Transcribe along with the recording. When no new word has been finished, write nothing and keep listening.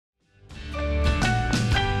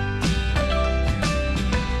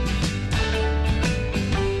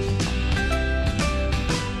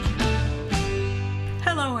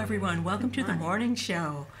everyone. Welcome to the morning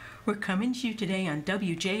show. We're coming to you today on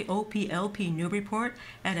WJOPLP Newburyport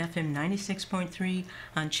at FM 96.3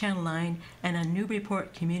 on Channel 9 and on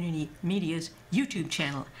Newburyport Community Media's YouTube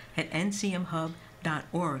channel at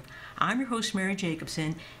ncmhub.org. I'm your host, Mary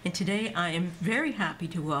Jacobsen, and today I am very happy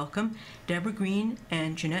to welcome Debra Green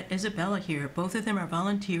and Jeanette Isabella here. Both of them are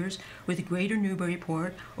volunteers with Greater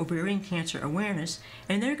Newburyport Ovarian Cancer Awareness,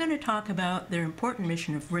 and they're going to talk about their important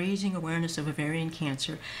mission of raising awareness of ovarian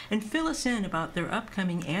cancer and fill us in about their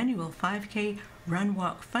upcoming annual 5K Run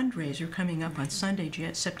Walk fundraiser coming up on Sunday,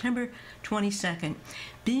 September 22nd.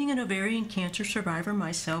 Being an ovarian cancer survivor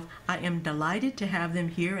myself, I am delighted to have them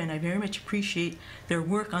here, and I very much appreciate their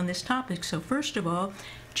work on this topic. So first of all,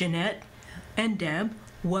 Jeanette and Deb,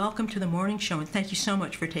 welcome to the morning show, and thank you so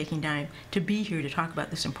much for taking time to be here to talk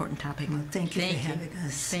about this important topic. Well, thank you for having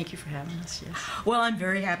us. Thank you for having us, yes. Well, I'm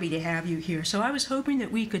very happy to have you here. So I was hoping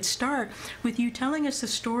that we could start with you telling us the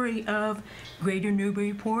story of Greater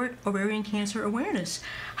Newburyport Ovarian Cancer Awareness,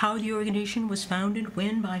 how the organization was founded,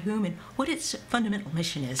 when, by whom, and what its fundamental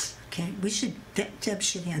mission is. Okay, Deb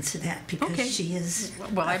should answer that because she is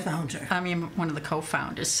a founder. I'm one of the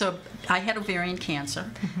co-founders. So I had ovarian cancer.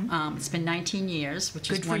 It's been 19 years, which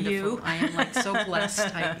is wonderful. Good for you. I am so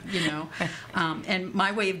blessed, and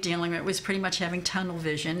my way of dealing with it was pretty much having tunnel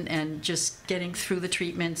vision and just getting through the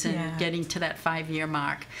treatments and getting to that 5-year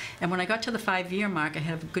mark. And when I got to the 5-year mark, I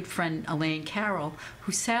have a good friend, Elaine Carroll,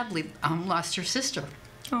 who sadly lost her sister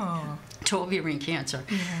to ovarian cancer.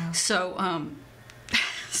 Yeah. So.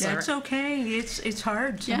 That's okay. It's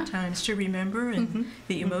hard sometimes to remember, and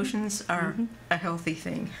the emotions are a healthy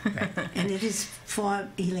thing. Right. And it is for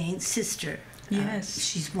Elaine's sister. Yes.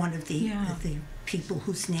 She's one of the people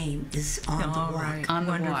whose name is on the walk. Right. On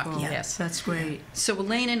the Wonderful. walk, yes. That's great. So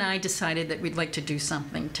Elaine and I decided that we'd like to do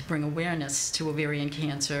something to bring awareness to ovarian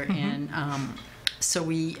cancer, and so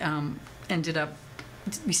we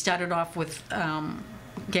we started off with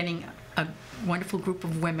getting a wonderful group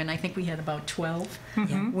of women. I think we had about 12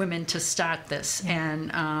 women to start this.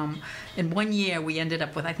 And in 1 year, we ended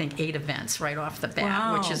up with, I think, 8 events right off the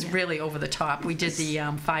bat, which is really over the top. We did the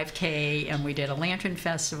 5K, and we did a lantern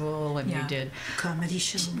festival, and we did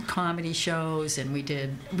comedy shows, and we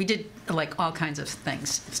did like all kinds of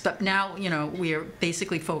things. But now, we are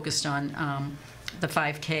basically focused on the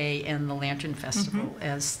 5K and the Lantern Festival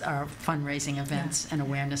as our fundraising events and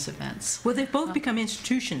awareness events. Well, they've both become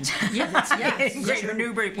institutions. In Greater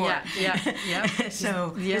Newburyport.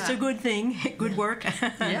 So it's a good thing. Good work.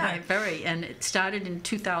 Very. And it started in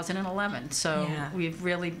 2011. So we've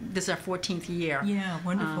really, this is our 14th year. Yeah,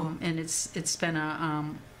 wonderful. And it's been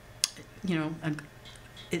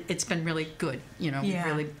it's been really good.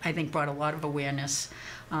 Really, I think, brought a lot of awareness.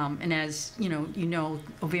 And as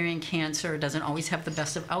ovarian cancer doesn't always have the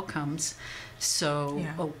best of outcomes. So,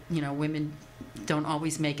 women don't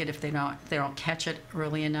always make it if they don't catch it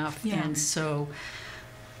early enough. Yeah. And so,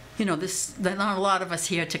 there's not a lot of us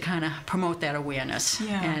here to kind of promote that awareness.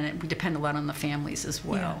 Yeah. And we depend a lot on the families as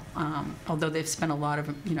well. Yeah. Although they've spent a lot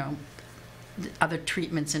of, other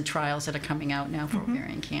treatments and trials that are coming out now for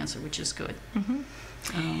ovarian cancer, which is good.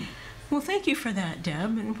 Well, thank you for that,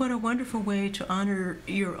 Deb, and what a wonderful way to honor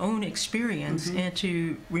your own experience and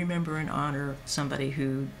to remember and honor somebody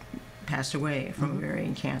who passed away from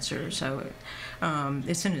ovarian cancer. So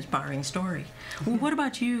it's an inspiring story. Well, what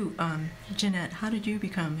about you, Jeanette? How did you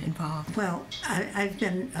become involved? Well, I've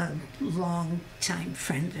been a long-time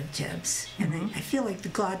friend of Deb's, and I feel like the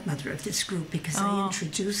godmother of this group because I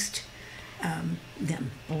introduced them.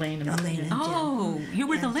 Elaine and Deb. Oh, you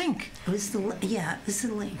were the link. It was the link. It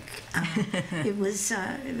was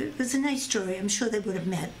a nice story. I'm sure they would have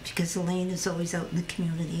met because Elaine is always out in the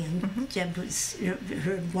community, and Deb was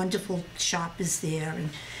her wonderful shop is there, and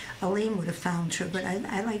Elaine would have found her. But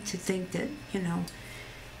I like to think that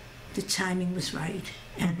the timing was right,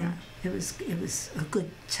 and it was a good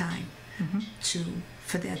time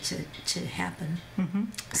for that to happen.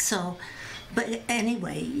 So. But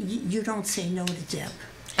anyway, you don't say no to Deb.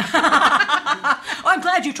 I'm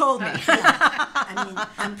glad you told me. I mean,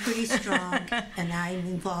 I'm pretty strong, and I'm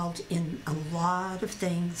involved in a lot of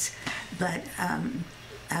things, but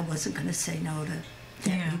I wasn't going to say no to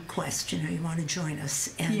that request. You want to join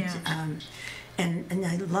us, and and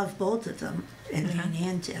I love both of them, Elaine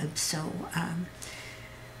and Deb. So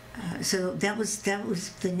so that was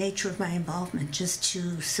the nature of my involvement, just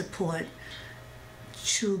to support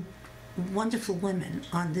 2 wonderful women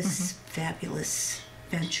on this fabulous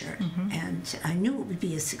venture, and I knew it would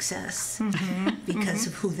be a success because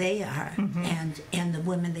of who they are and the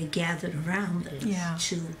women they gathered around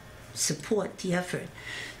to support the effort.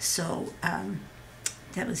 So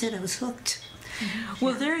that was it. I was hooked.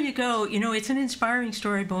 Well, there you go. You know, it's an inspiring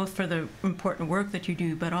story both for the important work that you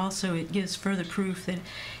do, but also it gives further proof that,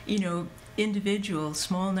 you know, individuals,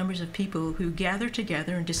 small numbers of people who gather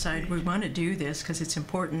together and decide we want to do this because it's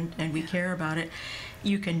important and we care about it,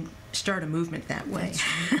 you can start a movement that way.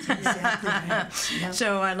 That's right. Exactly right. Yep.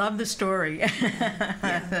 So I love the story.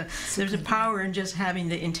 Yeah. There's a power in just having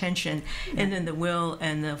the intention and then the will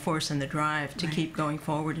and the force and the drive to keep going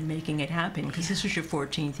forward and making it happen, because this was your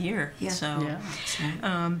 14th year. Yeah. So, That's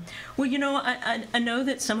right. well, you know, I know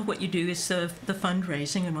that some of what you do is the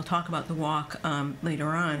fundraising, and we'll talk about the walk later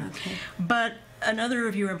on. Okay. But another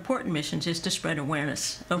of your important missions is to spread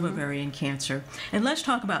awareness of ovarian cancer. And let's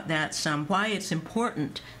talk about that some, why it's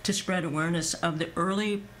important to spread awareness of the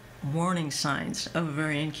early warning signs of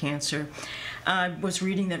ovarian cancer. I was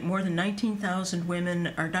reading that more than 19,000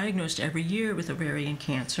 women are diagnosed every year with ovarian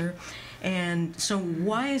cancer. And so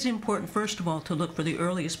why is it important, first of all, to look for the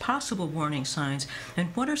earliest possible warning signs?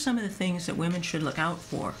 And what are some of the things that women should look out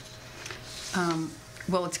for?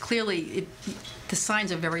 Well, it's clearly, the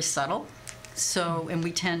signs are very subtle. So, and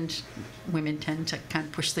women tend to kind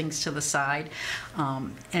of push things to the side,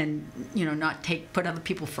 and, you know, not put other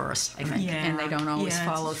people first, I think. Yeah. And they don't always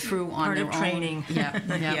follow through on their own. Part of training. Yeah.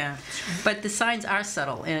 Yeah. But the signs are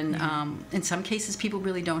subtle, and in some cases people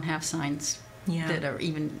really don't have signs that are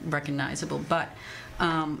even recognizable. But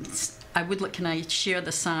I would can I share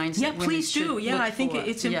the signs? Yeah, that women please do. should Yeah, look I think for?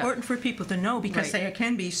 it's important for people to know, because they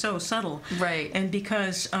can be so subtle. Right. And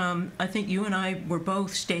because I think you and I were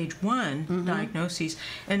both stage 1 diagnoses,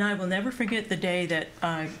 and I will never forget the day that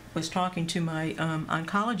I was talking to my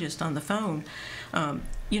oncologist on the phone.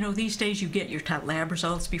 You know, these days you get your lab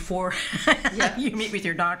results before you meet with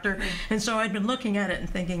your doctor. And so I'd been looking at it and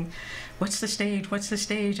thinking, what's the stage? What's the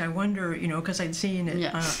stage? I wonder, you know, because I'd seen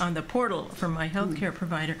it on the portal from my healthcare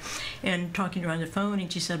provider, and talking to her on the phone. And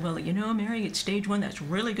she said, well, you know, Mary, it's stage 1. That's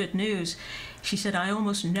really good news. She said, I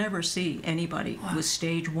almost never see anybody with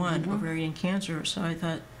stage 1 ovarian cancer. So I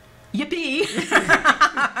thought, yippee!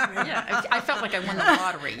 Yeah, I felt like I won the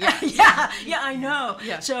lottery. Yeah, I know.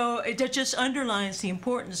 Yeah. So it just underlines the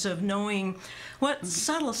importance of knowing what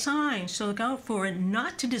subtle signs to look out for and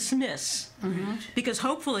not to dismiss, because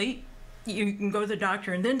hopefully you can go to the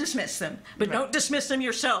doctor and then dismiss them, but don't dismiss them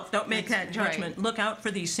yourself. Don't make that judgment. Look out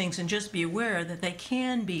for these things and just be aware that they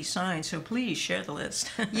can be signs. So please share the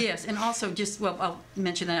list. Yes, and also I'll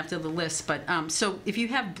mention that after the list, but so if you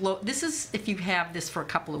have if you have this for a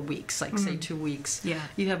couple of weeks, like say 2 weeks,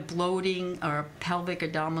 you have bloating or pelvic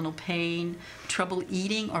abdominal pain, trouble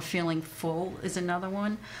eating or feeling full is another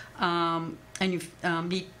one, and you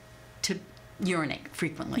need to urinate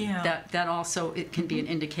frequently. That also, it can be an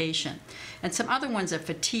indication. And some other ones are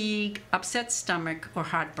fatigue, upset stomach, or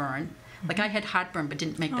heartburn. Like I had heartburn but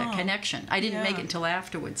didn't make that connection. I didn't make it until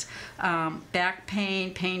afterwards. Back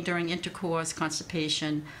pain, pain during intercourse,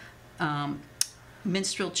 constipation,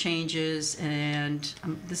 menstrual changes, and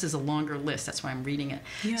this is a longer list, that's why I'm reading it.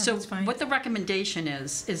 Yeah, so that's fine. what the recommendation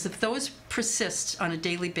is if those persist on a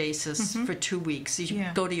daily basis for 2 weeks, you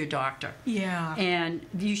should go to your doctor. Yeah. And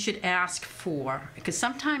you should ask for, because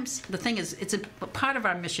sometimes the thing is, it's a part of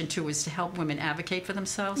our mission too is to help women advocate for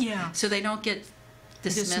themselves. Yeah. So they don't get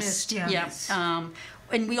dismissed. Yeah.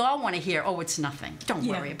 And we all want to hear, oh, it's nothing. Don't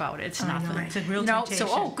worry about it. It's nothing. It's a real So, temptation.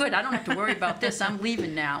 oh, good, I don't have to worry about this. I'm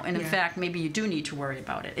leaving now. And in fact, maybe you do need to worry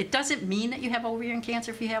about it. It doesn't mean that you have ovarian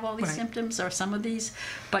cancer if you have all these symptoms or some of these,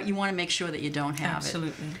 but you want to make sure that you don't have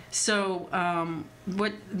Absolutely. it. So I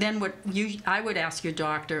would ask your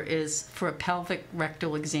doctor is for a pelvic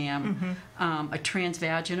rectal exam, a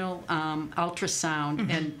transvaginal ultrasound,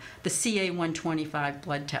 and the CA-125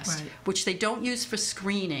 blood test, which they don't use for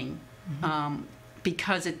screening,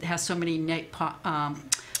 because it has so many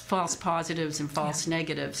false positives and false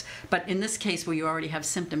negatives. But in this case, where you already have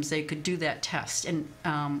symptoms, they could do that test. And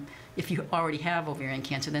if you already have ovarian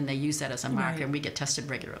cancer, then they use that as a marker, and we get tested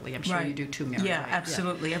regularly. I'm sure you do too, Mary. Yeah,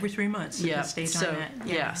 absolutely. Every 3 months. Yeah. On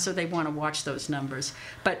that. So they want to watch those numbers.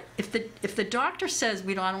 But if the doctor says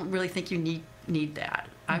I don't really think you need that,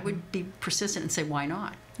 I would be persistent and say, why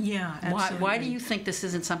not? Yeah, absolutely. Why do you think this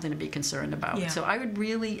isn't something to be concerned about? Yeah. So I would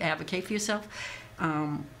really advocate for yourself,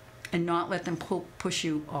 and not let them push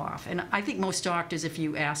you off. And I think most doctors, if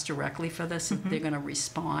you ask directly for this, they're going to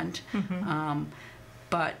respond.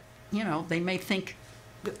 But, you know, they may think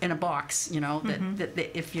in a box, you know, that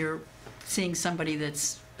if you're seeing somebody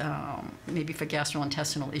that's maybe for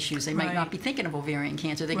gastrointestinal issues, they might not be thinking of ovarian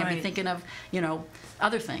cancer. They're going to be thinking of, you know,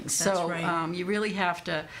 other things. That's so right. you really have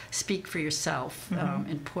to speak for yourself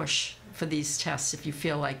and push for these tests if you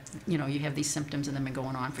feel like, you know, you have these symptoms and they've been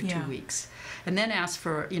going on for 2 weeks. And then ask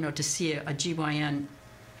for, you know, to see a GYN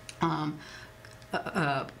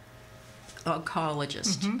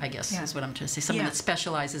oncologist, I guess is what I'm trying to say. Someone that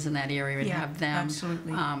specializes in that area and have them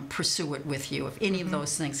pursue it with you if any of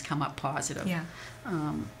those things come up positive. Yeah.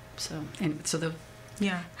 So the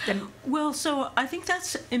Yeah. Well, so I think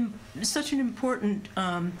that's such an important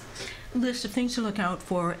list of things to look out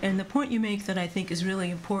for. And the point you make that I think is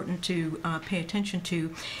really important to pay attention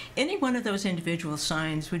to, any one of those individual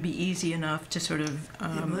signs would be easy enough to sort of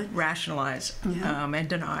rationalize and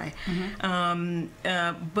deny.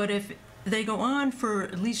 But if they go on for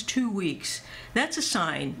at least 2 weeks, that's a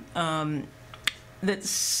sign that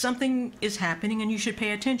something is happening and you should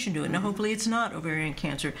pay attention to it. Now, hopefully it's not ovarian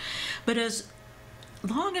cancer. But as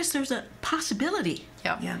long as there's a possibility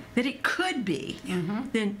that it could be,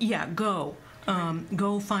 then go.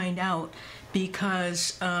 Go find out,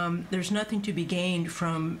 because there's nothing to be gained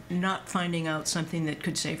from not finding out something that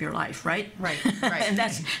could save your life, right? Right. And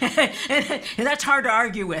that's hard to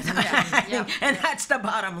argue with. And that's the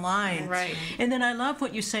bottom line. Right. And then I love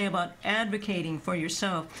what you say about advocating for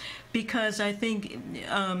yourself, because I think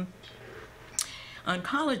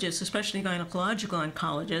oncologists, especially gynecological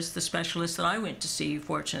oncologists, the specialists that I went to see,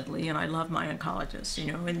 fortunately, and I love my oncologists,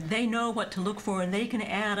 and they know what to look for, and they can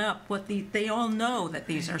add up they all know that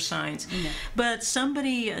these are signs. But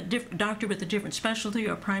somebody, a doctor with a different specialty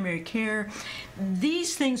or primary care,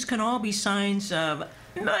 these things can all be signs of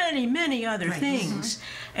many other things.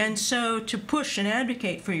 And so to push and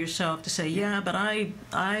advocate for yourself, to say, but I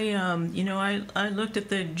looked at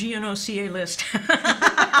the GNOCA list.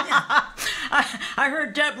 I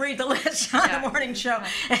heard Deb read the list on the morning show,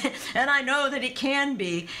 and I know that it can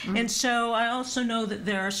be. And so I also know that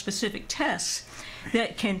there are specific tests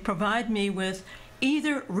that can provide me with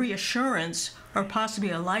either reassurance or possibly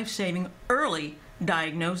a life-saving early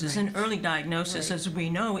diagnosis. And early diagnosis, as we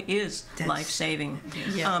know, is life-saving.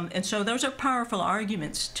 And so those are powerful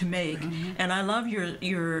arguments to make. And I love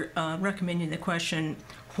your recommending the question,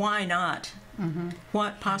 why not?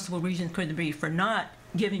 What possible reason could there be for not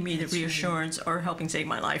giving me the reassurance or helping save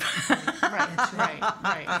my life? Right.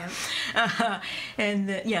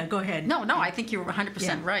 Go ahead. No, I think you're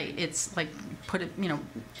 100% right. It's like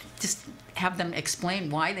just have them explain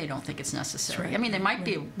why they don't think it's necessary. I mean, there might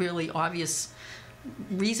be a really obvious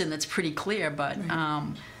reason that's pretty clear, but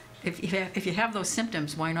if you have those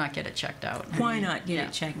symptoms, why not get it checked out? Why not get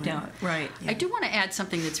it checked out? Right. I do want to add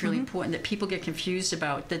something that's really important that people get confused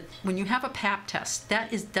about, that when you have a Pap test,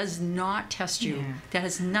 that does not test you. That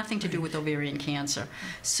has nothing to do with ovarian cancer.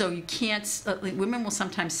 So you can't, women will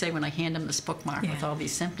sometimes say when I hand them this bookmark with all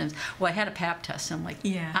these symptoms, well, I had a Pap test. And I'm like,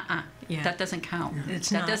 that doesn't count.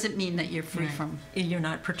 That doesn't mean that you're free from... You're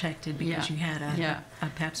not protected because you had a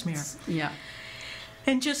Pap smear.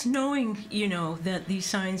 And just knowing, that these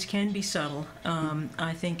signs can be subtle,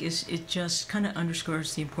 I think it just kind of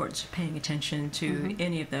underscores the importance of paying attention to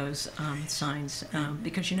any of those signs,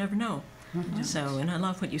 because you never know. So, and I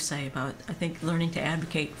love what you say about, I think learning to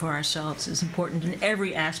advocate for ourselves is important in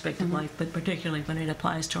every aspect of life, but particularly when it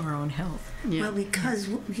applies to our own health. Well, because,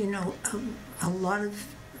 a lot of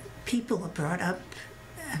people are brought up,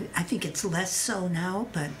 I think it's less so now,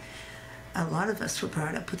 but a lot of us were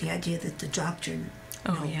brought up with the idea that the doctor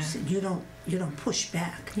knows, and you don't push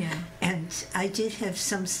back. And I did have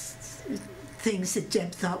some things that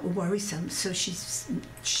Deb thought were worrisome, so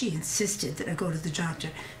she insisted that I go to the doctor.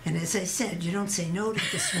 And as I said, you don't say no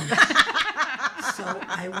to this woman. So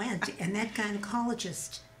I went, and that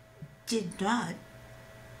gynecologist did not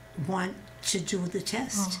want to do the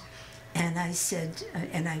test. And I said,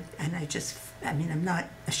 and I just, I'm not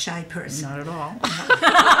a shy person. Not at all.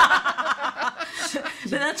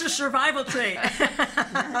 That's a survival trait.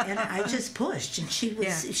 And I just pushed, and she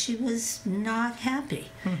was not happy,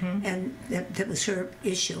 and that was her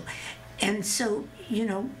issue. And so,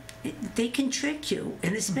 they can trick you,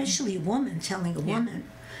 and especially a woman telling a woman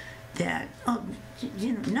that,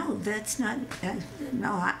 no, that's not,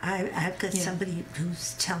 I've got somebody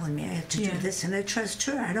who's telling me I have to do this, and I trust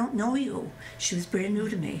her. I don't know you. She was brand new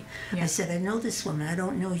to me. I said, I know this woman. I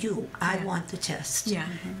don't know you. I want the test.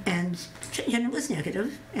 And it was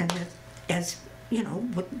negative, and that's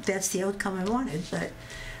the outcome I wanted, but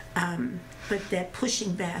that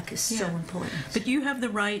pushing back is so important. But you have the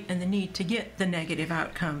right and the need to get the negative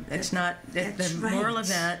outcome. It's not, the moral of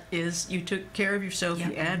that is you took care of yourself,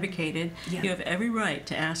 you advocated, you have every right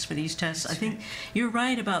to ask for these tests. I think you're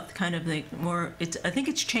right about kind of the more, I think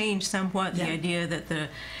it's changed somewhat, the idea that the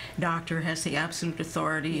doctor has the absolute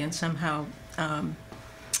authority and somehow,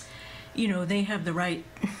 they have the right,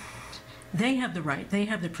 they have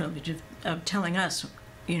the privilege of telling us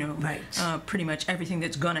Right. pretty much everything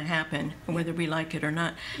that's going to happen, whether we like it or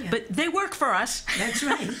not. Yeah. But they work for us. That's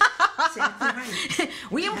right. Exactly right.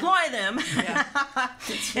 We employ them. Yeah.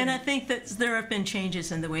 And I think that there have been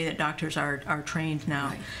changes in the way that doctors are trained now.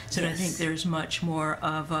 Right. So Yes. I think there's much more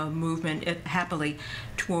of a movement, happily,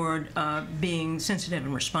 toward being sensitive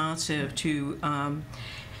and responsive to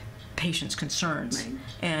patients' concerns, Right.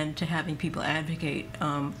 and to having people advocate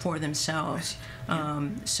for themselves.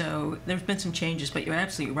 So there's been some changes, but you're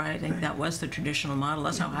absolutely right. I think that was the traditional model.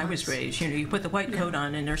 That's how I was raised. You put the white coat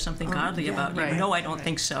on, and there's something godly yeah, about you. right. No, I don't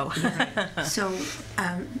think so. So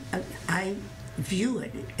I view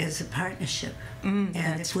it as a partnership, and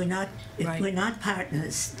if we're not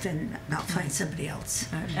partners, then I'll find somebody else.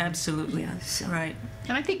 Absolutely. Yeah, so- Right.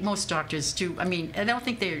 And I think most doctors do. I mean, I don't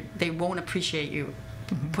think they won't appreciate you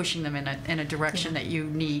pushing them in a direction that you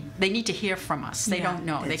need. They need to hear from us. They Yeah, don't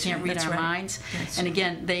know. They that's can't right. read That's our right. minds. That's And right.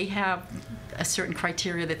 again, they have a certain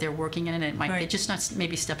criteria that they're working in, and it might they're Right. just not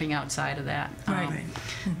maybe stepping outside of that Right.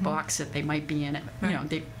 box that they might be in. You know,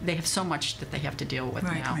 they have so much that they have to deal with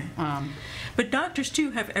Right. now. But doctors,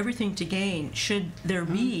 too, have everything to gain should there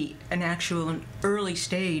be an actual and early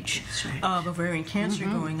stage That's right. of ovarian cancer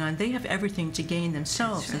going on. They have everything to gain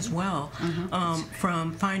themselves That's as well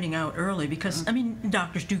from finding out early, because, I mean,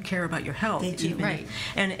 doctors do care about your health. They do. Even. Right.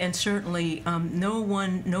 And certainly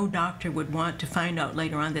no doctor would want to find out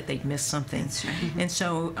later on that they'd missed something. That's right. And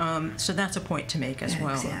so that's a point to make as Yeah,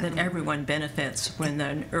 well, exactly. that everyone benefits when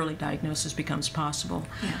an early diagnosis becomes possible,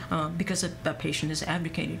 because a patient is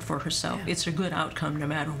advocated for herself. Yeah. It's a good outcome no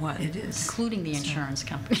matter what. It is. Including the insurance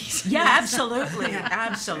companies. Yeah, absolutely,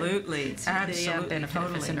 absolutely, They absolutely, benefit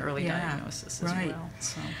if it's an early Yeah. diagnosis as Right. well.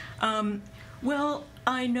 So. Well,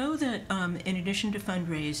 I know that in addition to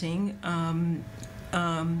fundraising,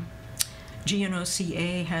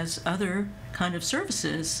 GNOCA has other kind of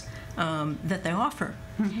services that they offer.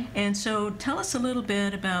 And so tell us a little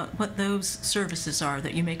bit about what those services are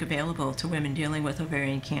that you make available to women dealing with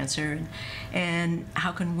ovarian cancer, and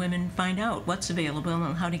how can women find out what's available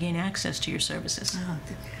and how to gain access to your services. Oh,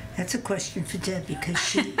 that's a question for Deb, because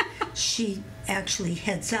she actually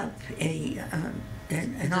heads up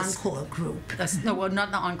an encore group. No, well,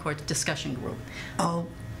 not the Encore discussion group. Oh,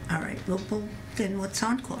 all right. Well, then what's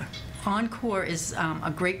encore? Encore is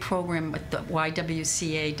a great program that the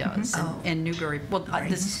YWCA does in Newbury. Well,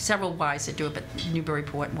 there's several Ys that do it, but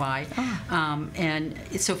Newburyport Y. And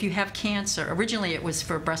so if you have cancer, originally it was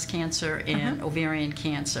for breast cancer and ovarian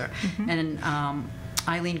cancer, and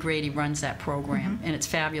Eileen Grady runs that program, and it's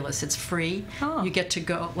fabulous. It's free. Oh. You get to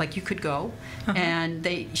go, like you could go, and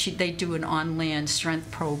they do an on-land strength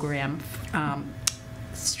program.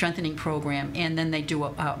 Strengthening program, and then they do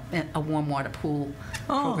a warm water pool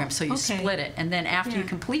program. So you split it, and then after you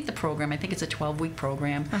complete the program, I think it's a 12-week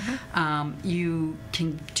program, you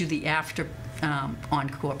can do the after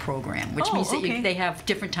encore program, which means that they have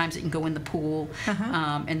different times that you can go in the pool,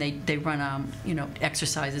 and they run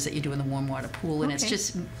exercises that you do in the warm water pool, and it's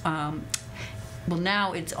just. Well,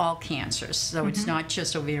 now it's all cancers, so it's not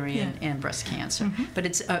just ovarian and breast cancer. But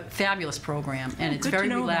it's a fabulous program, and it's very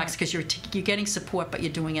relaxed because you're getting support, but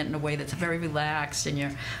you're doing it in a way that's very relaxed, and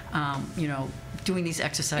you're doing these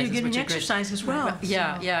exercises. You're getting which are exercise great. as well.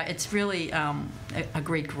 Yeah, it's really a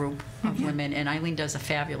great group of women, and Eileen does a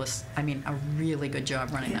really good job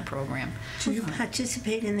running that program. Do you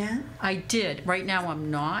participate in that? I did. Right now, I'm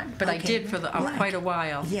not, but I did for quite a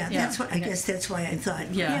while. Yeah, that's what I guess. That's why I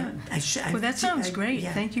thought. Yeah. Well, that sounds great.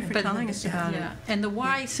 Thank you for telling us about it. Yeah, and the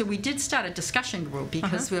why, so we did start a discussion group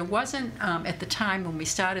because there wasn't, at the time when we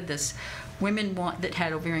started this, women that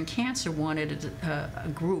had ovarian cancer wanted a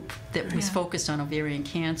group that was focused on ovarian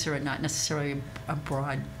cancer and not necessarily a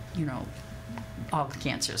broad, all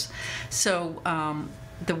cancers. So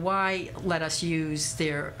the Y let us use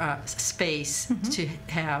their space to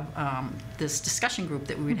have this discussion group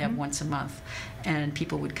that we would have once a month, and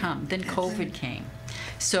people would come. Then COVID came.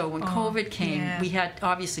 So when COVID came, we had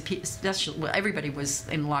obviously, everybody was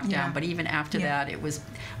in lockdown, but even after that, it was,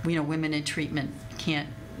 women in treatment can't,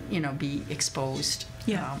 be exposed.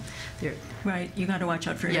 Yeah. Right. You got to watch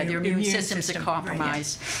out for your their immune systems system. are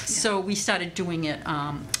compromised. Right. So we started doing it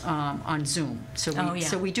on Zoom.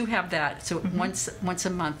 So we do have that. So once a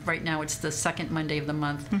month. Right now, it's the second Monday of the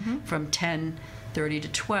month from 10:30 to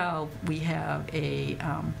 12. We have a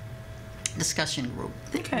discussion group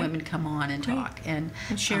that women come on and talk and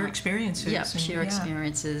share experiences. Share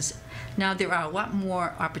experiences. Now there are a lot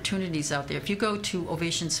more opportunities out there. If you go to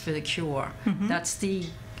Ovations for the Cure, that's the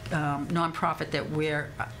nonprofit that we're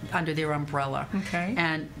under their umbrella. Okay.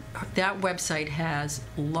 And that website has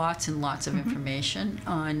lots and lots of information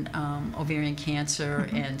on ovarian cancer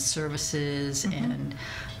and services, and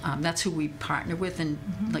that's who we partner with, and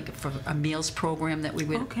like for a meals program that we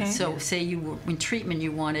would. So say you were in treatment,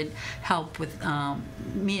 you wanted help with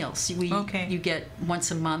meals. You get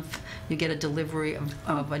once a month, you get a delivery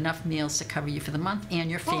of enough meals to cover you for the month and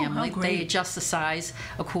your family. They adjust the size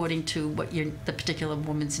according to what the particular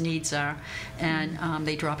woman's needs are, and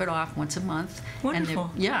they drop it off once a month.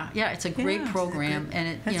 Wonderful. And it's a great program,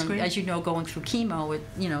 and it, as you know, going through chemo,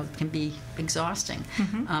 it can be exhausting,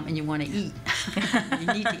 and you want to eat.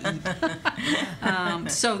 You need to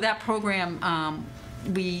eat. So that program,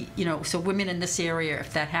 so women in this area,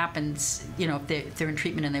 if that happens, if they're in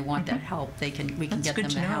treatment and they want that help, we can get them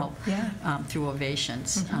the help through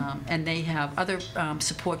Ovations. And they have other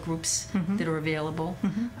support groups that are available.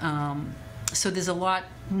 So there's a lot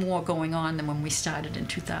more going on than when we started in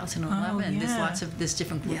 2011. There's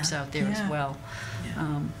different groups out there as well.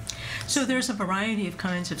 So there's a variety of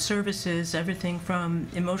kinds of services, everything from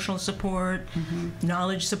emotional support,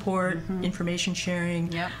 knowledge support, information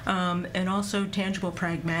sharing, and also tangible,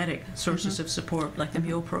 pragmatic sources of support, like the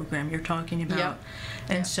meal program you're talking about.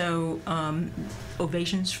 And so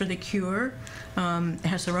Ovations for the Cure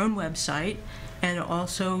has their own website, and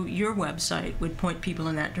also your website would point people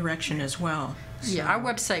in that direction as well. So. Yeah, our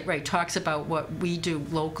website, talks about what we do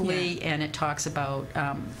locally, and it talks about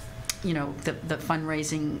the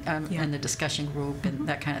fundraising and the discussion group and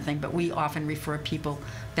that kind of thing. But we often refer people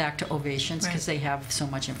back to Ovations because they have so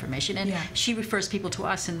much information. And she refers people to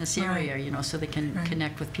us in this area, so they can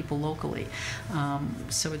connect with people locally.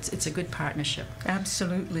 So it's a good partnership.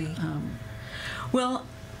 Absolutely. Well,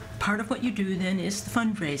 part of what you do then is the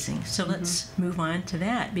fundraising. So let's move on to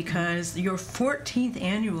that, because your 14th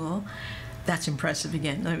annual, that's impressive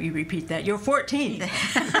again, let me repeat that, your 14th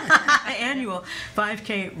annual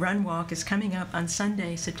 5K Run Walk is coming up on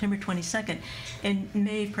Sunday, September 22nd. And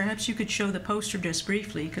Maeve, perhaps you could show the poster just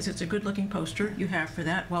briefly, because it's a good-looking poster you have for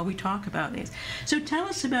that while we talk about these. So tell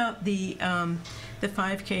us about the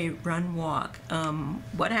 5K Run Walk.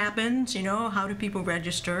 What happens, how do people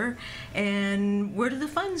register, and where do the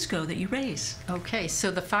funds go that you raise? Okay, so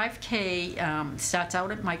the 5K starts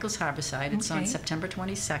out at Michael's Harborside. It's on September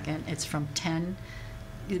 22nd. It's from 10.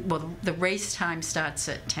 Well, the race time starts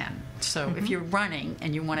at 10. So if you're running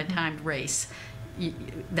and you want a timed race,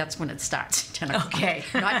 that's when it starts, 10 o'clock. Okay.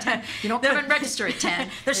 Not 10. You don't come and register at 10.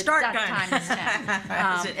 The start time is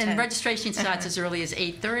 10. And registration starts as early as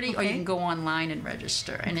 8:30, or you can go online and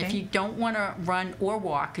register. And if you don't want to run or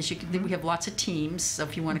walk, because we have lots of teams, so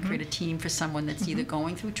if you want to create a team for someone that's either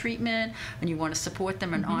going through treatment and you want to support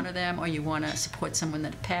them and honor them, or you want to support someone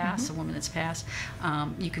that passed, a woman that's passed,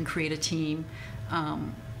 you can create a team.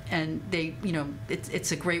 And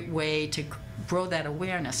it's a great way to grow that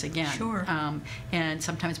awareness again. Sure. And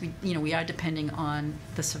sometimes we are depending on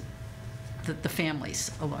the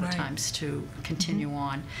families a lot of times to continue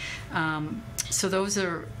on. So those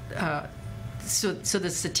are so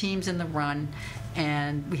there's the teams in the run,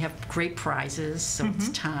 and we have great prizes. So it's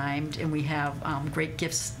timed, and we have great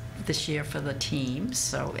gifts this year for the teams.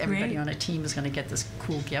 So everybody on a team is going to get this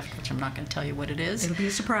cool gift, which I'm not going to tell you what it is. It'll be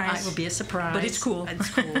a surprise. It will be a surprise. But it's cool. It's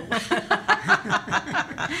cool.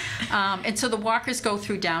 And so the walkers go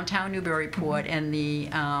through downtown Newburyport, and the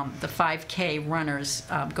 5K runners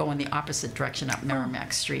go in the opposite direction up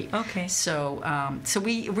Merrimack Street. Okay. So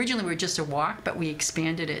we originally were just a walk, but we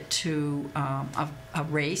expanded it to a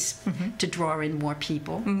race to draw in more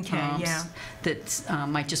people that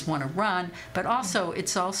might just want to run. But also,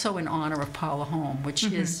 it's also in honor of Paula Holm, which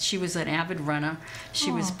is, she was an avid runner.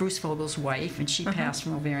 She was Bruce Vogel's wife, and she passed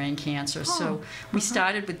from ovarian cancer. So we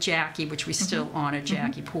started with Jackie, which we still honor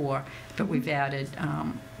Jackie Poor, but we've added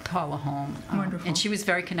Paula Holm. And she was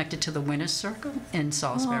very connected to the Winners Circle in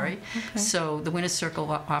Salisbury. So the Winners Circle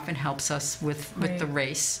often helps us with the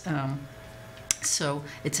race. So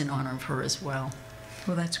it's in honor of her as well.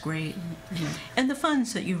 Well, that's great. And the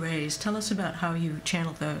funds that you raise, tell us about how you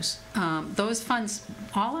channel those. Those funds,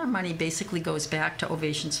 all our money basically goes back to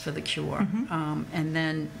Ovations for the Cure. And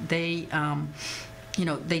then they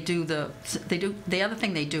the other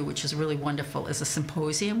thing they do, which is really wonderful, is a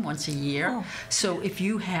symposium once a year. So if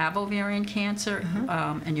you have ovarian cancer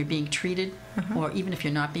and you're being treated or even if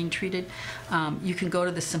you're not being treated, you can go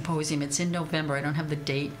to the symposium. It's in November. I don't have the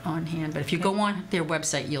date on hand, but if you go on their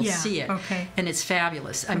website, you'll see it. Okay. And it's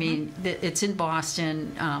fabulous. I mean, it's in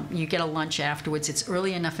Boston. You get a lunch afterwards. It's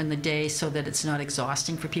early enough in the day so that it's not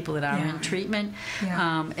exhausting for people that are in treatment.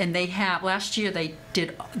 And they have, last year they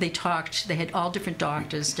had all different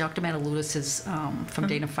doctors. Dr. Mataludis is from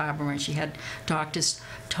Dana-Farber, and she had doctors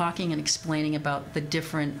talking and explaining about the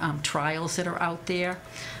different trials that are out there.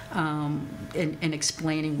 And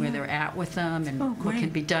explaining where they're at with them and what can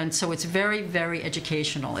be done. So it's very, very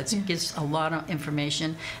educational. It gives a lot of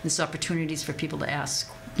information. There's opportunities for people to ask,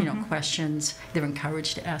 questions. They're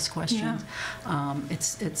encouraged to ask questions.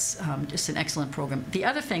 It's just an excellent program. The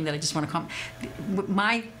other thing that I just want to comment,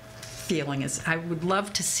 my feeling is I would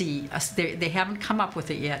love to see us. They haven't come up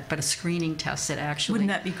with it yet, but a screening test that actually. Wouldn't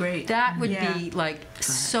that be great? That would be like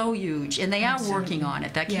so huge, and they are working on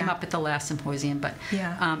it. That came up at the last symposium, but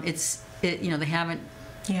they haven't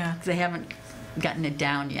gotten it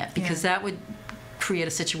down yet because that would create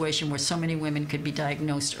a situation where so many women could be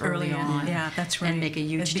diagnosed early on. Yeah, that's right. And make a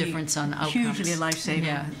huge difference on outcomes. Hugely life-saving.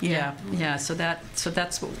 Yeah. So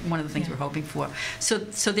that's one of the things we're hoping for. So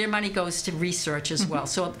their money goes to research as well.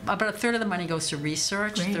 So about a third of the money goes to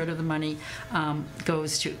research. A third of the money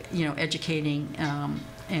goes to educating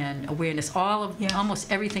and awareness.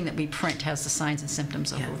 Almost everything that we print has the signs and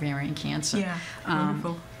symptoms of ovarian cancer. Yeah,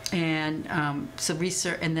 wonderful. And so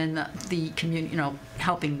research, and then the community,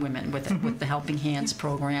 helping women with with the Helping Hands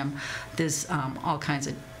program. There's all kinds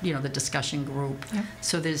of, the discussion group.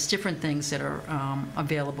 So there's different things that are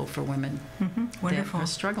available for women that are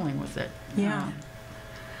struggling with it. Yeah.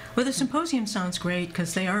 Well, the symposium sounds great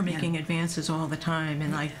because they are making advances all the time,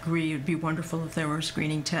 and I agree it would be wonderful if there were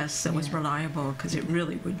screening tests that was reliable, because it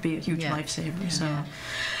really would be a huge lifesaver. So.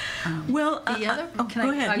 Well, the other.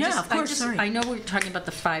 Go ahead. Of course. Sorry. I know we're talking about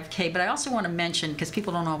the 5K, but I also want to mention, because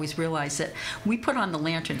people don't always realize that we put on the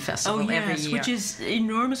Lantern Festival every year, which is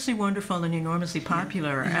enormously wonderful and enormously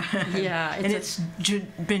popular. And it's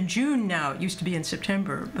been June now. It used to be in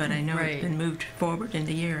September, but I know it's been moved forward in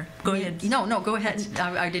the year. Go ahead. No, go ahead.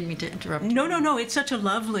 I didn't mean to interrupt. No. It's such a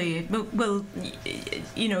lovely. Well,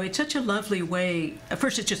 it's such a lovely way.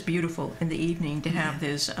 First, it's just beautiful in the evening to have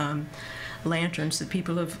this. Lanterns that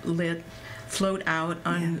people have lit float out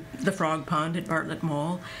on the Frog Pond at Bartlett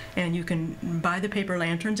Mall, and you can buy the paper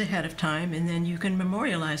lanterns ahead of time, and then you can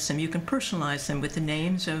memorialize them. You can personalize them with the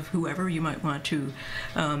names of whoever you might want to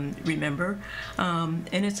remember, and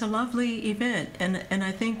it's a lovely event. And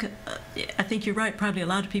I think you're right. Probably a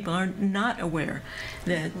lot of people are not aware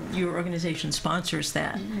that your organization sponsors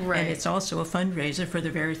that, and it's also a fundraiser for the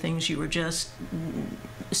very things you were just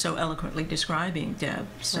so eloquently describing, Deb.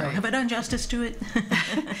 So have I done justice to it?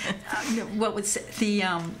 What was the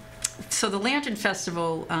so the Lantern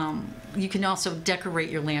Festival, you can also decorate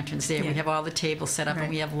your lanterns there. We have all the tables set up, and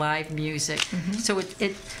we have live music. So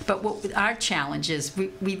but what our challenge is,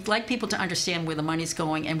 we'd like people to understand where the money's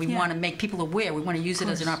going, and we want to make people aware. We want to use it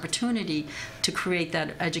as an opportunity to create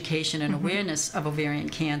that education and awareness of ovarian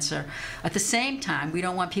cancer. At the same time, we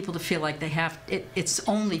don't want people to feel like they have it's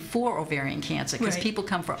only for ovarian cancer, because people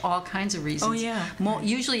come for all kinds of reasons.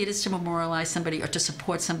 Usually it is to memorialize somebody or to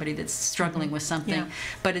support somebody that's struggling with something,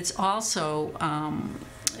 but it's also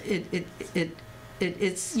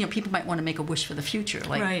it's people might want to make a wish for the future.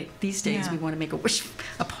 Like these days, we want to make a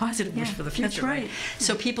positive wish for the future. That's right.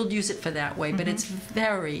 So people use it for that way, but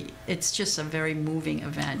it's just a very moving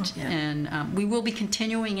event, and we will be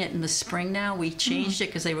continuing it in the spring. Now we changed it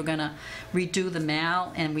because they were going to redo the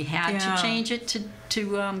mall, and we had to change it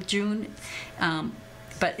to June.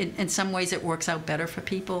 But in some ways, it works out better for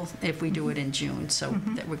people if we do it in June. So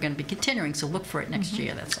that we're going to be continuing. So look for it next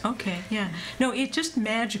year. That's okay. Yeah. No, it's just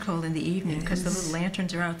magical in the evening because the little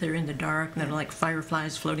lanterns are out there in the dark, and they're like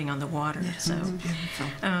fireflies floating on the water. So,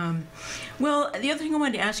 well, the other thing I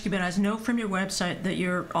wanted to ask you about, I know from your website that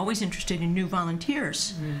you're always interested in new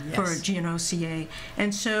volunteers for GNOCA,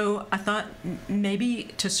 and so I thought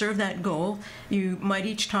maybe to serve that goal, you might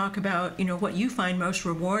each talk about what you find most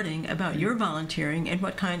rewarding about your volunteering and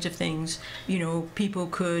what kinds of things people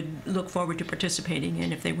could look forward to participating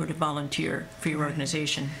in if they were to volunteer for your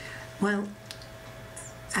organization. Well,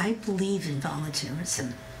 I believe in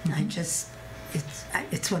volunteerism.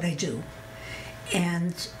 It's what I do,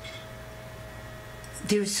 and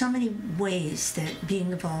there are so many ways that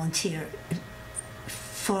being a volunteer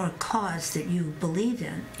for a cause that you believe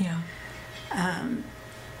in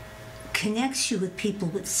connects you with people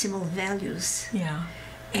with similar values.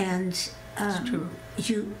 And true.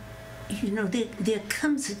 There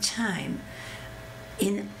comes a time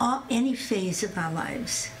in any phase of our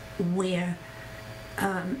lives where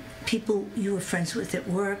people you were friends with at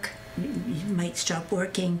work. You might stop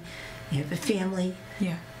working. You have a family.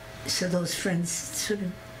 Yeah. So those friends sort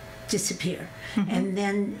of disappear. And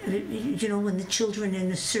then, you know, when the children are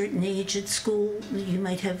in a certain age at school, you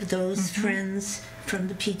might have those friends from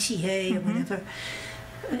the PTA or whatever.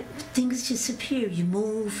 Things disappear. You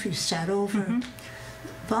move, you start over.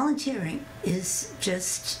 Volunteering is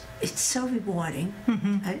just, it's so rewarding.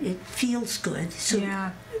 It feels good. So,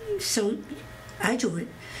 so I do it,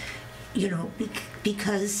 you know,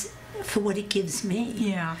 because for what it gives me.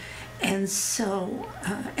 Yeah. And so,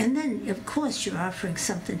 and then of course you're offering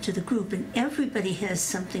something to the group, and everybody has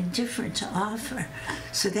something different to offer.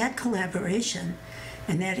 So that collaboration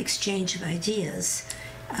and that exchange of ideas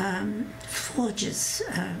forges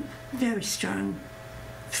very strong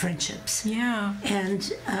friendships. Yeah.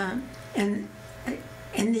 And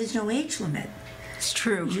there's no age limit. It's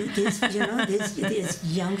true. There's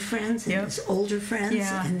young friends, and there's older friends,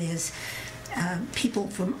 and there's people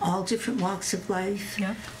from all different walks of life.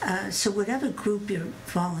 So whatever group you're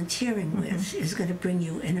volunteering with is going to bring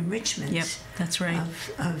you an enrichment. That's right.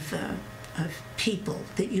 Of people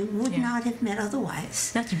that you would not have met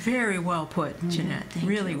otherwise. That's very well put, Jeanette.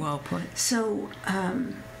 Really well put. So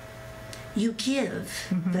you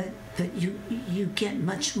give, but you get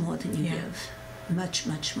much more than you give. Much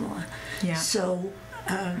more. So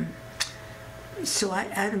so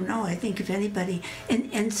I don't know, I think if anybody,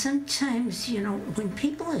 and sometimes, you know, when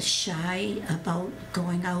people are shy about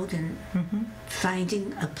going out and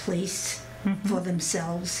finding a place for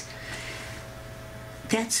themselves,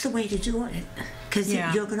 that's the way to do it, because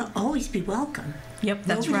you're going to always be welcome. Yep,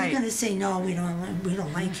 that's Nobody's right. going to say, no, we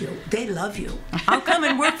don't like you. They love you. I'll come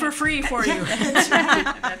and work for free for you. That's right.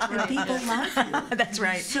 That's right. People love you. That's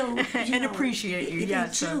right. So, and appreciate you. They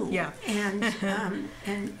So, do. And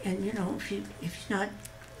you know, if you're not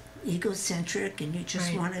egocentric and you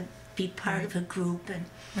just want to be part of a group, and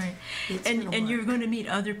and you're going to meet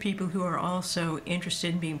other people who are also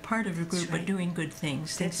interested in being part of a group, but doing good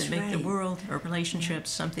things that make the world or relationships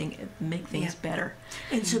something, make things better.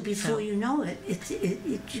 And so before you know it,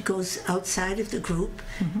 it goes outside of the group,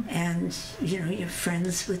 and you know, you're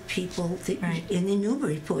friends with people that in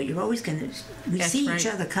Newburyport, you're always going to see each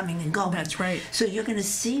other coming and going. That's right. So you're going to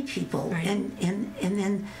see people, and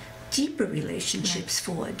then deeper relationships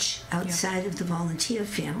forge outside of the volunteer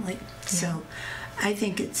family. So I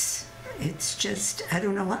think it's just, I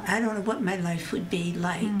don't know what my life would be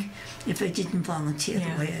like if I didn't volunteer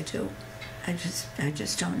the way I do. I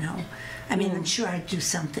just don't know. I mean, I'm sure I'd do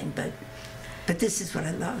something, but this is what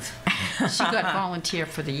I love. She got volunteer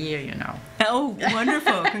for the year, you know. Oh,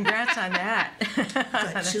 wonderful. Congrats on that.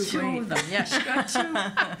 That's Two of them. Yeah, she got 2.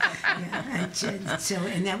 Yeah, I did. So,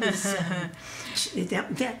 and that was,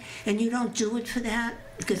 that, and you don't do it for that,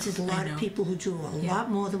 because there's a lot of people who do a lot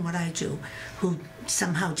more than what I do, who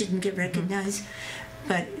somehow didn't get recognized.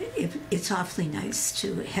 But it's awfully nice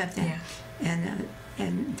to have that.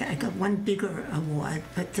 And I got one bigger award,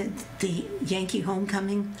 but the Yankee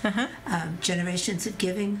Homecoming, Generations of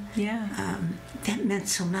Giving, that meant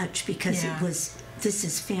so much, because it was, this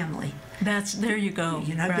is family. There you go.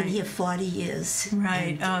 You know, I've been here 40 years.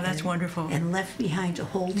 Right. That's wonderful. And left behind a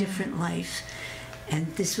whole different life. And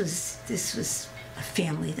this was a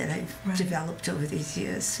family that I've developed over these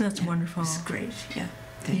years. That's wonderful. It's great. Yeah.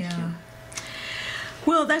 Thank you.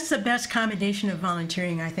 Well, that's the best commendation of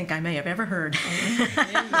volunteering I think I may have ever heard.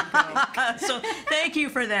 So thank you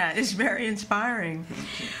for that. It's very inspiring.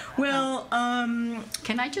 Well,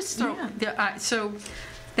 can I just throw? So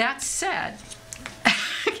that said,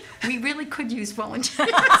 we really could use volunteers.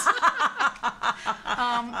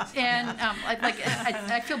 I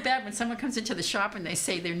feel bad when someone comes into the shop and they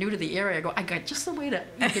say they're new to the area. I go, I got just the way to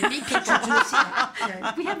you can meet people.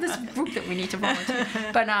 We have this group that we need to volunteer.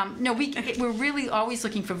 But no, we're really always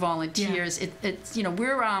looking for volunteers. It's you know,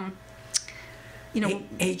 we're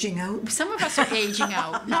aging out. Some of us are aging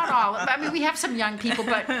out. Not all. I mean, we have some young people,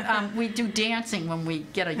 but we do dancing when we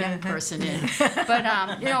get a young person in. But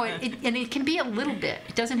you know, it can be a little bit.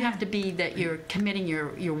 It doesn't have to be that you're committing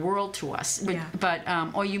your world to us. But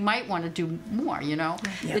or you might want to do more. You know,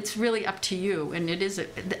 it's really up to you. And it is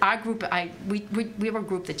our group. We have a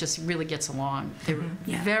group that just really gets along. They're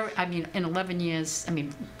very. I mean, in 11 years.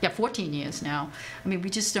 14 years now. I mean, we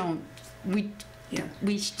just don't. We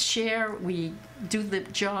share, we do the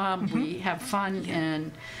job, we have fun,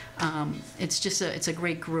 and It's just it's a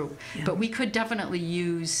great group. Yeah. But we could definitely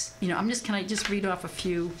use, you know, can I just read off a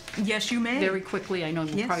few? Yes, you may. Very quickly. I know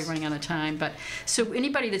we're Yes. probably running out of time, but so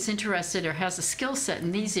anybody that's interested or has a skill set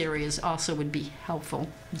in these areas also would be helpful.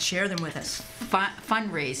 Share them with us.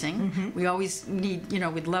 Fundraising. We always need, you know,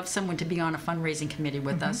 we'd love someone to be on a fundraising committee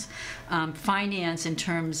with us. Finance in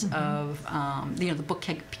terms of, you know, the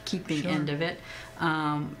bookkeeping end of it.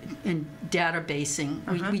 And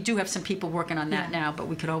databasing. We do have some people working on that now, but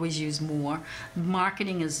we could always use more.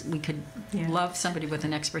 Marketing is, we could love somebody with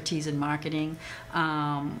an expertise in marketing.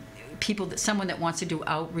 Someone that wants to do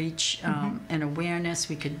outreach and awareness,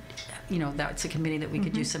 we could, you know, that's a committee that we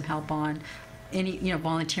could use some help on. You know,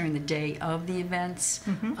 volunteering the day of the events,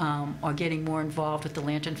 or getting more involved with the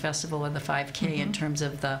Lantern Festival or the 5K in terms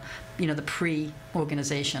of the, you know, the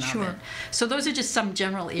pre-organization of it. So those are just some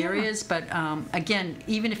general areas, but again,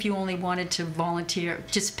 even if you only wanted to volunteer,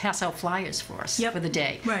 just pass out flyers for us for the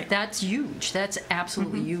day. Right. That's huge. That's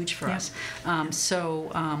absolutely huge for us.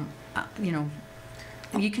 You know,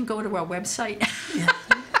 you can go to our website.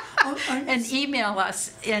 And email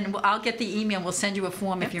us, and I'll get the email. We'll send you a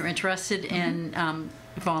form if you're interested in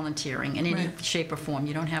volunteering in any shape or form.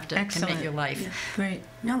 You don't have to commit your life. Great.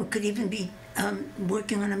 No, it could even be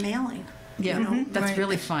working on a mailing. Yeah, you know, that's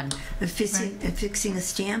really fun. Fixing a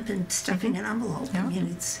stamp and stuffing an envelope. I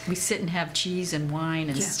mean, we sit and have cheese and wine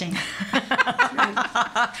and stamp.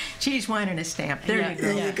 Cheese, wine, and a stamp. There you go.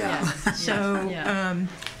 There you go. So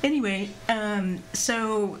anyway,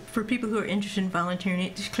 so for people who are interested in volunteering,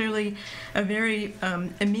 it's clearly a very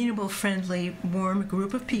amenable, friendly, warm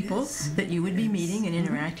group of people that you would be meeting and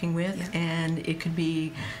interacting with, and it could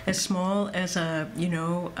be as small as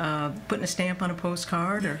putting a stamp on a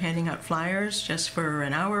postcard or handing out flyers just for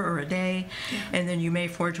an hour or a day, and then you may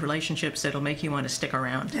forge relationships that'll make you want to stick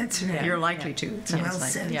around. That's right. You're likely to. It sounds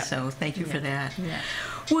like. Said. So thank you for that. Yeah.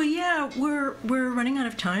 Well, we're running out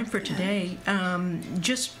of time for today.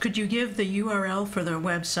 Just could you give the URL for their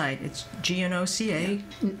website? It's GNOCA.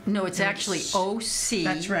 No, it's actually OC.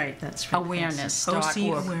 That's right. Awareness.org.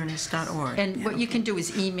 OCAwareness.org. And what you can do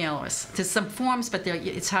is email us. There's some forms, but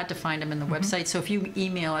it's hard to find them in the website. So if you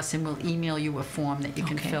email us, and we'll email you a form that you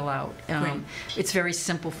can fill out. It's a very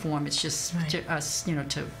simple form. It's just to us, you know,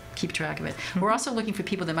 to keep track of it. We're also looking for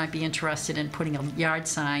people that might be interested in putting a yard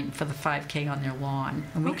sign for the 5K on their lawn.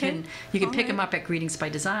 And you can pick them up at Greetings by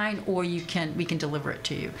Design, or we can deliver it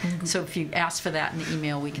to you. So if you ask for that in the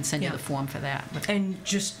email, we can send you the form for that. And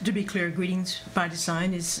just to be clear, Greetings by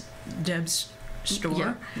Design is Deb's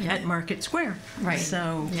store at Market Square. Right.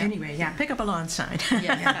 So anyway, pick up a lawn sign. Pick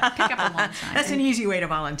up a lawn sign. That's an easy way to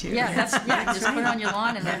volunteer. Just put it on your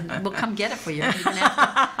lawn, and then we'll come get it for you.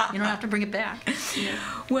 You don't have to bring it back.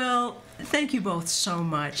 Well, thank you both so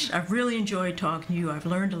much. I've really enjoyed talking to you. I've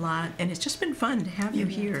learned a lot, and it's just been fun to have you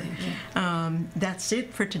here. That's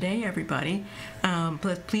it for today, everybody.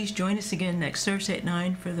 But please join us again next Thursday at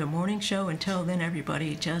 9 for the morning show. Until then,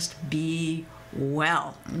 everybody, just be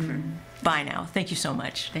well. Bye now. Thank you so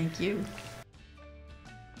much. Thank you.